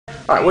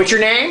All right, what's your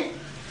name?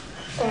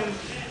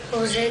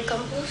 Jose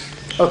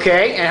Campos.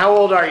 Okay, and how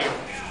old are you?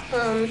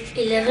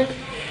 11.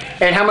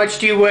 And how much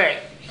do you weigh?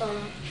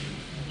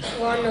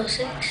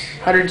 106.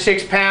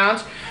 106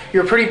 pounds.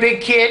 You're a pretty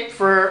big kid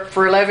for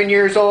 11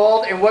 years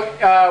old. And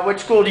what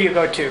school do you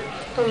go to?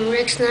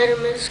 Rick Snyder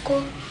Middle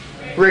School.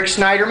 Rick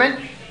Snyderman?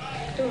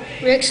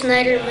 Rick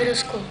Snyder Middle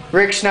School.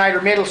 Rick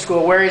Snyder Middle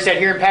School. Where is that,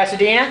 here in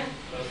Pasadena?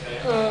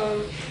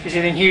 Is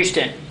it in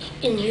Houston?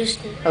 In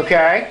Houston.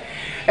 Okay.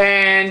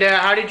 And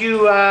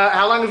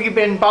how long have you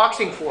been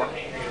boxing for?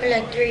 For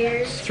like 3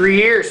 years. 3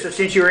 years, so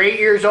since you were 8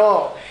 years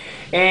old.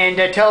 And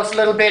tell us a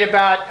little bit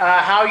about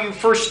how you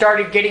first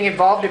started getting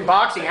involved in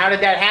boxing. How did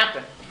that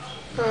happen?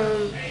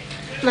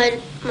 My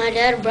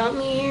dad brought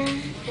me here,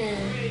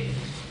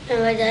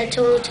 and my dad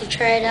told me to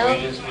try it out,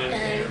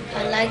 and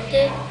I liked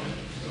it.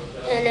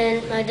 And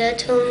then my dad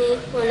told me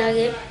when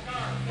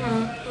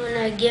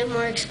I get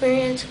more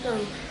experience,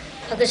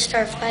 I could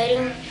start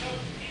fighting.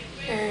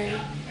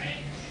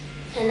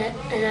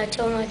 And I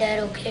told my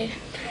dad okay.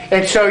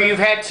 And so you've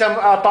had some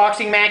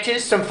boxing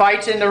matches, some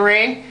fights in the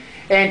ring.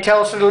 And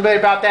tell us a little bit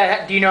about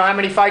that. Do you know how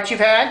many fights you've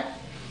had?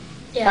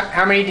 Yeah.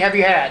 How many have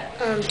you had?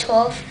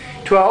 12.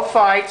 12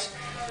 fights.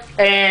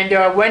 And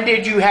when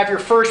did you have your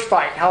first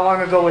fight? How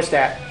long ago was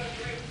that?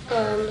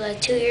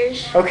 Like 2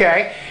 years.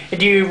 Okay. And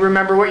do you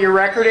remember what your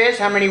record is?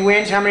 How many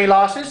wins, how many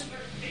losses?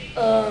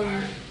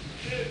 10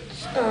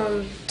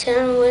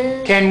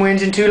 wins. 10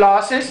 wins and 2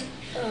 losses?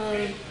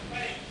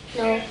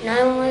 No,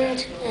 9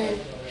 wins, and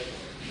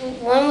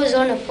 1 was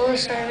on the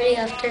post, so I already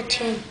have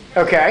 13.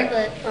 Okay.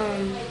 But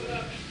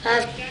I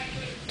have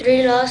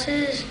 3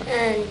 losses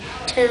and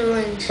 10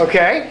 wins.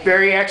 Okay,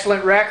 very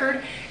excellent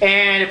record.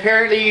 And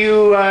apparently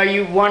you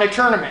won a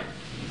tournament.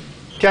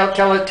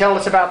 Tell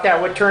us about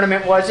that. What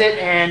tournament was it,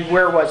 and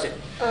where was it?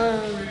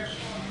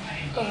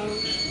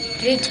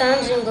 3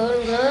 times in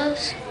Golden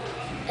Gloves,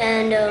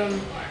 and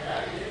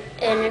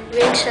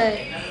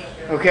ringside.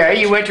 Okay,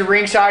 you went to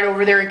ringside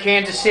over there in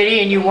Kansas City,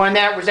 and you won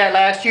that. Was that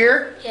last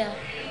year? Yeah.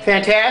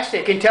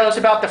 Fantastic. And tell us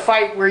about the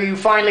fight where you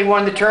finally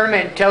won the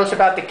tournament. Tell us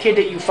about the kid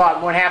that you fought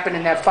and what happened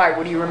in that fight.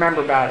 What do you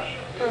remember about it?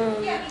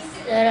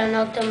 That I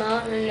knocked him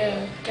out in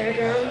the 3rd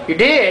round. You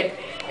did?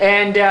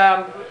 And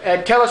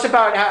tell us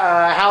about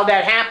how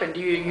that happened.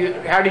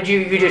 How did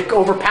you just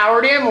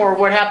overpowered him, or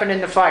what happened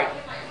in the fight?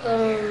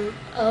 I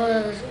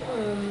was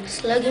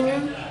slugging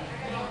him,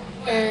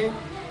 and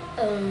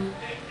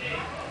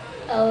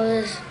I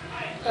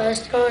was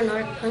throwing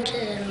hard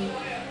punches at him.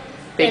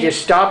 They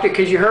just stopped it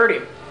because you hurt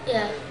him?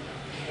 Yeah.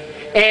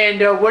 And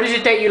what is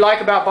it that you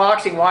like about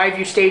boxing? Why have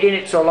you stayed in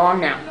it so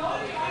long now?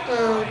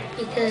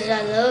 Because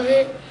I love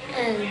it,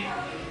 and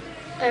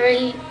I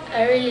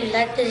really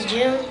like this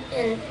gym,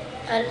 and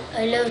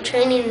I love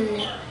training in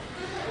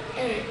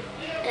it.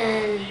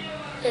 And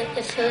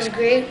it feels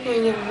great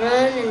when you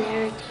run and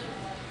everything,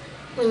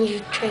 when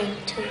you train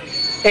too.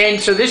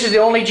 And so this is the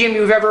only gym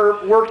you've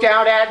ever worked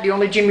out at, the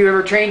only gym you've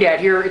ever trained at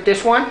here at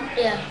this one?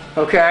 Yeah.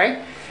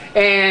 Okay.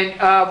 And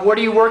what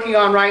are you working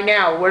on right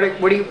now?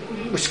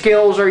 What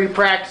skills are you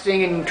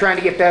practicing and trying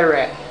to get better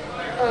at?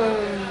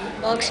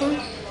 Boxing.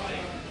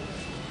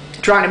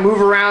 Trying to move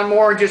around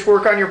more and just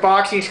work on your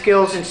boxing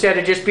skills instead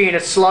of just being a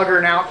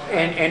slugger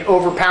and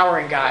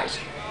overpowering guys,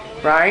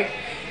 right?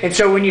 And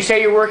so when you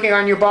say you're working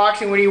on your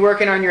boxing, what are you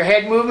working on, your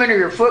head movement or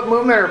your foot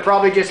movement, or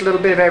probably just a little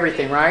bit of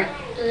everything, right?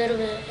 A little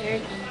bit of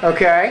everything.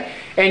 Okay.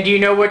 And do you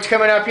know what's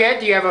coming up yet?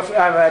 Do you have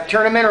a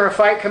tournament or a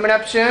fight coming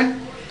up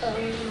soon?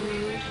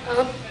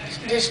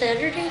 This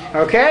Saturday.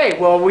 Okay.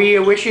 Well, we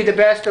wish you the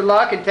best of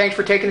luck, and thanks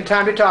for taking the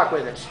time to talk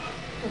with us.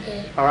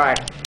 Okay. All right.